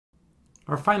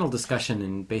Our final discussion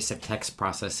in basic text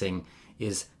processing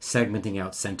is segmenting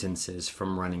out sentences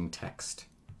from running text.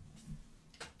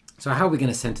 So how are we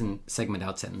going to segment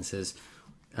out sentences?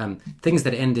 Things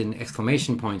that end in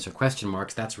exclamation points or question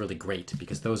marks, that's really great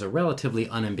because those are relatively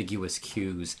unambiguous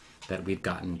cues that we've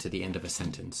gotten to the end of a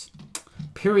sentence.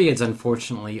 Periods,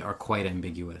 unfortunately, are quite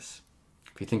ambiguous.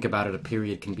 If you think about it, a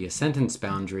period can be a sentence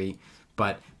boundary,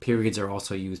 but periods are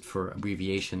also used for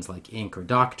abbreviations like ink or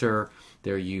doctor.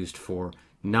 They're used for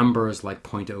numbers like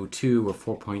 0.02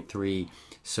 or 4.3.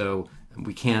 So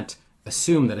we can't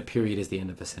assume that a period is the end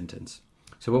of a sentence.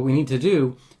 So what we need to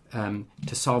do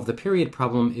to solve the period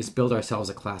problem is build ourselves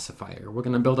a classifier. We're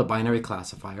going to build a binary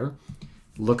classifier,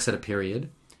 looks at a period,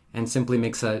 and simply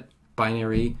makes a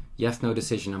binary yes-no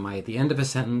decision. Am I at the end of a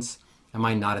sentence? Am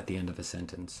I not at the end of a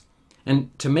sentence?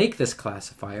 And to make this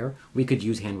classifier, we could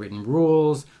use handwritten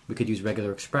rules, we could use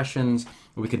regular expressions,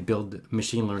 or we could build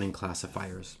machine learning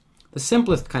classifiers. The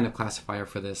simplest kind of classifier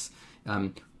for this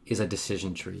is a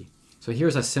decision tree. So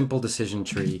here's a simple decision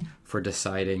tree for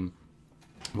deciding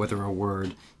whether a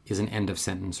word is an end of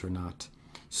sentence or not.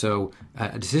 So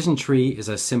a decision tree is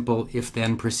a simple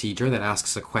if-then procedure that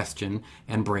asks a question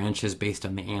and branches based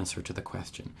on the answer to the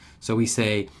question. So we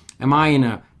say, am I in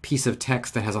a piece of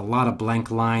text that has a lot of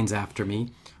blank lines after me?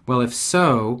 Well, if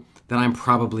so, then I'm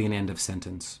probably an end of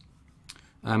sentence.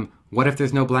 What if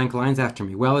there's no blank lines after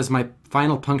me? Well, is my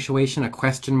final punctuation a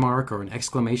question mark or an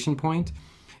exclamation point?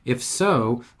 If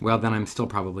so, well, then I'm still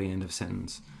probably an end of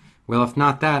sentence. Well, if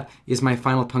not that, is my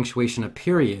final punctuation a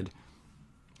period?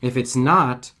 If it's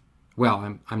not,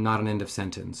 well, I'm not an end of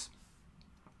sentence.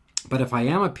 But if I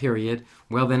am a period,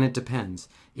 well, then it depends.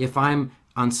 If I'm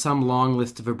on some long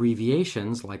list of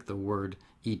abbreviations, like the word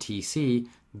etc.,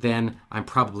 then I'm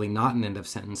probably not an end of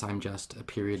sentence. I'm just a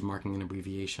period marking an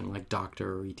abbreviation, like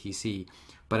doctor or etc.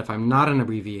 But if I'm not an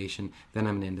abbreviation, then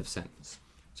I'm an end of sentence.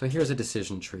 So here's a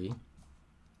decision tree.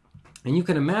 And you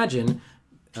can imagine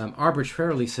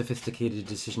arbitrarily sophisticated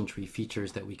decision tree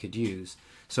features that we could use.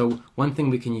 So one thing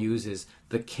we can use is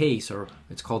the case, or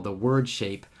it's called the word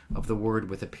shape of the word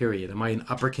with a period. Am I an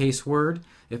uppercase word?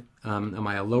 Am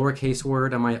I a lowercase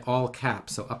word? Am I all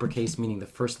caps? So uppercase meaning the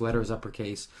first letter is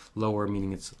uppercase, lower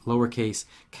meaning it's lowercase,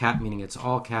 cap meaning it's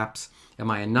all caps. Am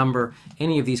I a number?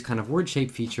 Any of these kind of word shape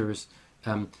features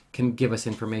can give us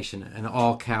information. An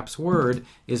all caps word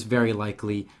is very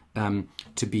likely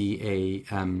to be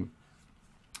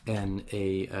an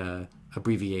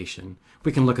abbreviation.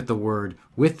 We can look at the word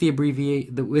with the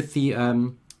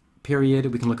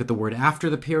period. We can look at the word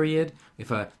after the period. If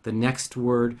the next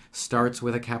word starts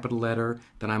with a capital letter,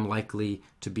 then I'm likely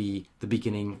to be the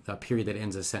beginning, a period that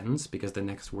ends a sentence because the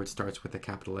next word starts with a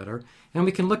capital letter. And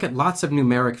we can look at lots of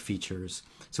numeric features.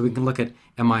 So we can look at,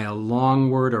 am I a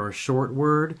long word or a short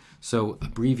word? So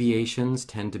abbreviations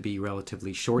tend to be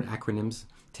relatively short. Acronyms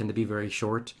tend to be very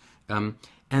short. And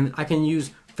I can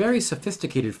use very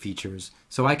sophisticated features.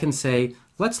 So I can say,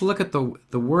 let's look at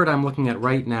the word I'm looking at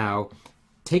right now,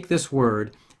 take this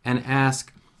word and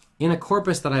ask, in a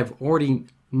corpus that I've already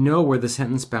know where the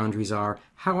sentence boundaries are,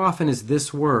 how often is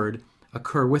this word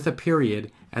occur with a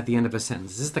period at the end of a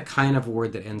sentence? Is this the kind of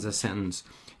word that ends a sentence?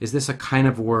 Is this a kind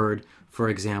of word, for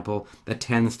example, that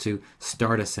tends to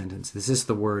start a sentence? Is this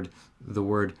the word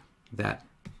that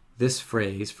this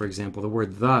phrase, for example, the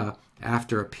word the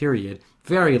after a period,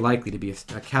 very likely to be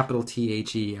a capital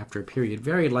THE after a period,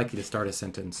 very likely to start a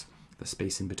sentence, the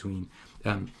space in between.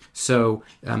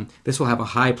 This will have a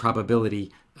high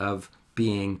probability of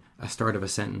being a start of a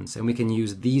sentence. And we can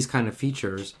use these kind of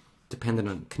features,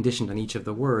 conditioned on each of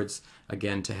the words,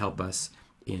 again, to help us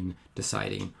in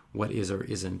deciding what is or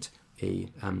isn't a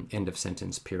end of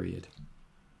sentence period.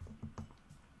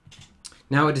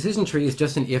 Now, a decision tree is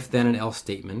just an if, then, and else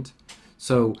statement.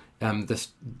 So that's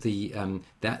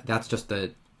just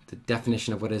the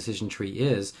definition of what a decision tree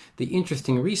is. The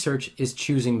interesting research is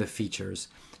choosing the features.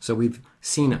 So we've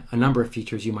seen a number of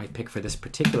features you might pick for this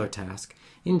particular task.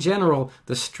 In general,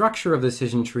 the structure of the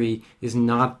decision tree is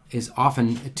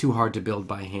often too hard to build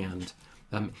by hand.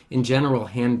 In general,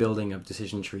 hand building of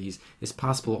decision trees is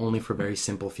possible only for very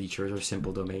simple features or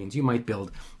simple domains. You might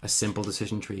build a simple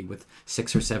decision tree with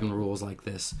 6 or 7 rules like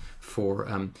this for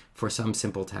some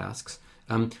simple tasks.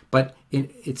 But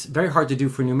it's very hard to do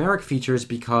for numeric features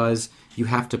because you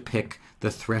have to pick the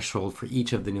threshold for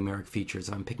each of the numeric features.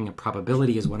 If I'm picking a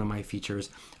probability as one of my features,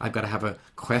 I've got to have a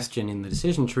question in the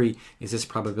decision tree. Is this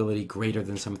probability greater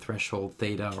than some threshold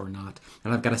theta or not?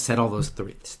 And I've got to set all those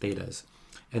thetas.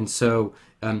 And so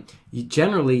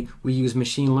generally, we use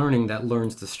machine learning that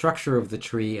learns the structure of the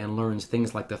tree and learns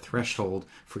things like the threshold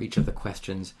for each of the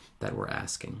questions that we're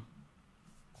asking.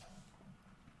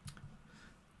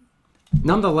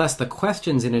 Nonetheless, the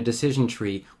questions in a decision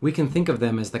tree, we can think of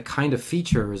them as the kind of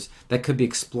features that could be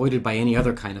exploited by any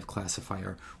other kind of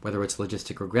classifier, whether it's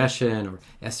logistic regression or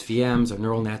SVMs or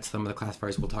neural nets, some of the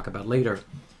classifiers we'll talk about later.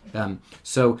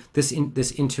 So this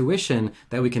intuition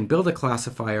that we can build a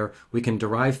classifier, we can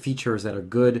derive features that are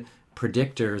good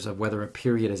predictors of whether a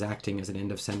period is acting as an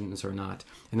end of sentence or not.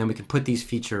 And then we can put these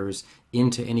features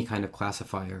into any kind of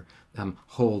classifier,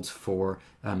 holds for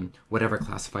whatever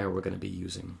classifier we're going to be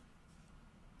using.